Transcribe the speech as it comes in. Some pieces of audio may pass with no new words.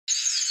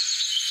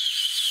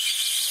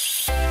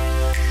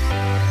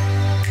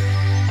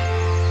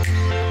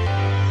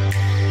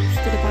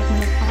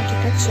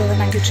lecture,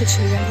 NIT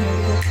Trichy, and here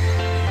we go.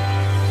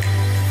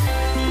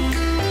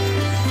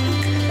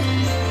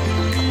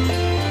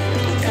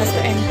 That's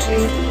the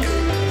entry,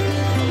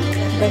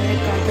 the red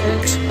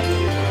carpet,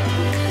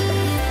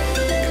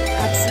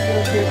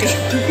 absolute beauty.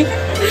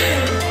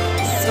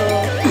 So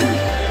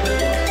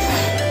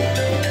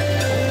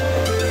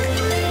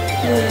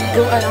we'll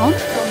go around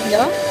from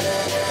here.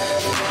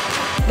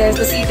 There's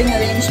the seating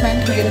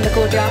arrangement made in the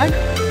courtyard.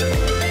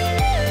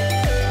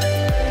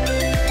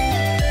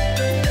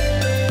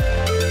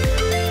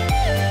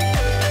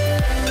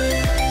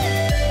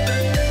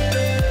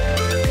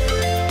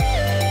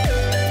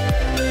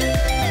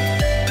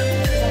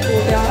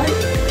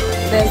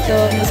 There's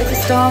the music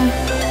system,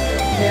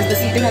 there's the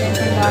seating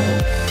arrangement done.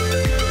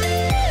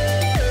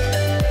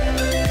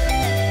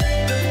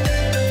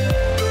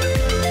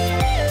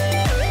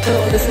 So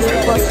this is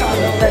the first round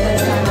of veg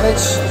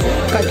sandwich,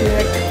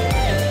 cutlet,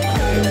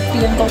 and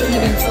tea and coffee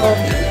being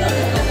served.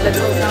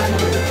 Let's go down.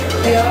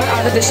 Here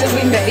are the dishes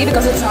being ready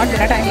because it's not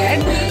dinner time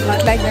yet,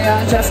 but like they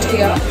are just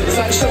here.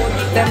 So I'll show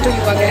them to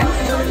you again.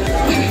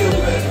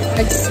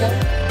 This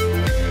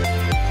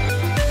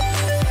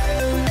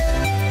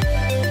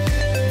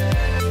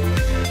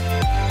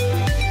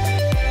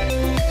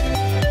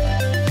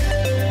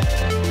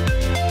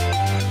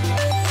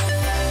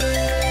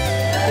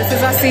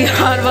is our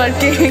CR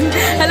working.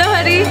 Hello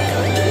Hari.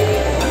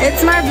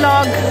 It's my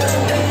vlog.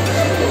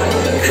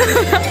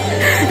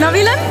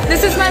 Navilan,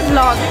 this is my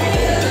vlog.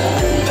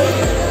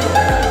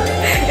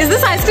 Is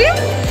this ice cream?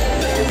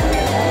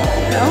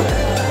 No.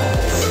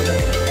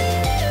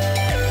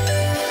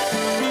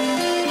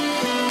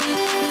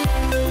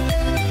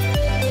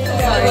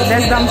 Sorry,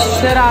 there's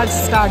Damsharaj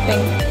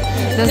starting.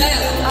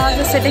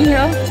 Just sitting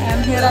here.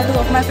 And here are two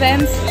of my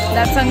friends.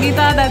 That's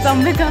Sangeeta, that's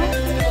Ambika.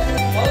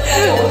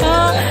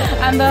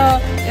 And the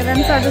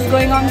events are just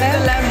going on there.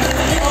 11 on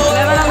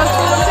the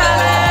school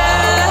channel.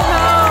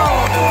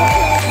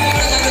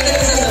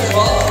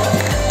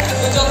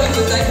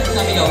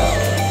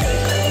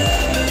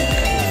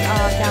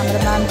 Our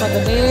cameraman for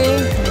the day,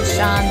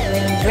 Nishant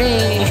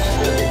Ray.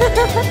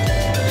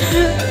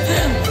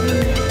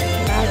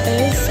 That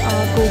is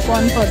our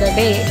coupon for the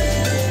day.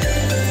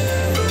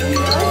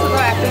 So the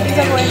activities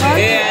are going on.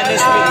 Here is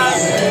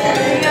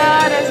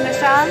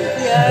Nishant.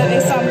 Here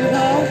is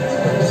Samudha.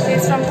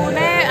 He's from Pune,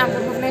 I'm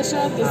from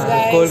Bhubaneswar, this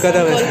guy is from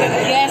Kolkata.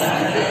 Yes,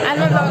 and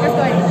my vlog is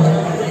going.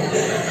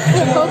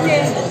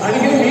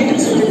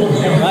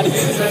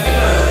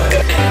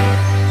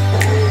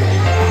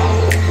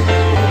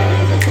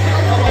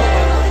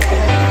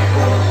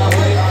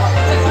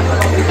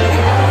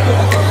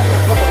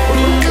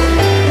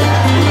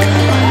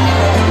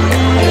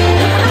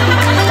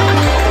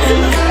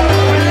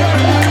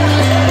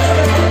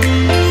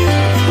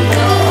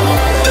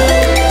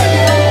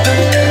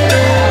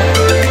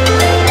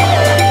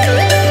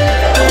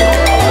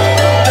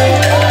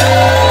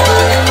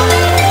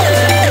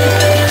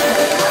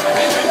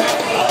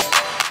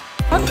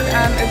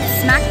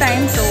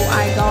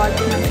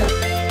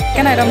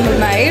 Second item of the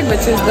night,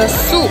 which is the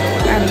soup,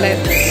 and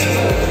let's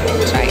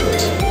try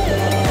it.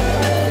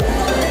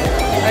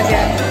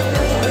 Again.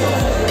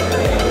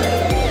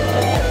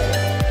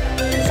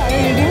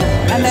 Started eating,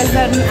 and there's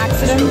an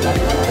accident.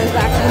 There's the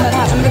accident that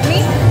happened with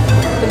me.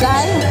 The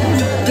guy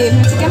gave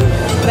me chicken,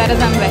 whereas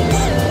I'm veg.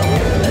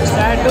 So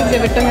I had to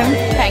give it to him.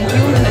 Thank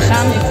you,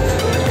 Nishant.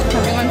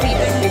 Everyone's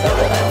eating.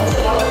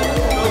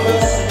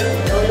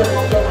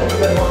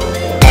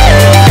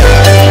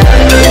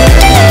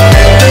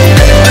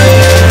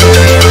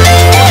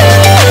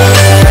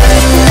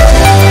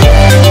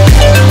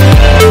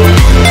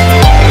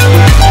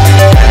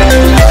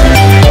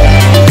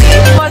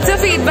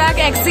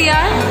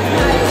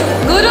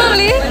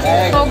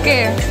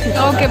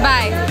 Okay,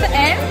 bye. The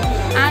end,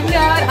 and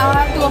here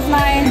are two of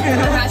my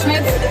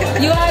batchmates.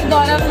 You are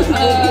Gaurav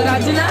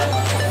Rajana,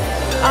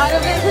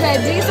 Aravind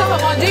Reddy. So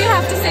what do you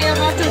have to say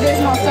about today's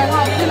NostArch?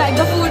 How did you like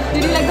the food?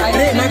 Did you like the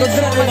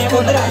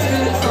food?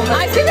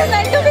 Ice cream is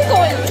meant to be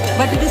cold.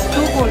 But it is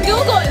too cold.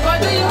 Too cold.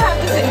 What do you have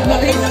to say?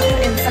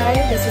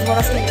 Inside, this is what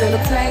a sleeper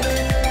looks like.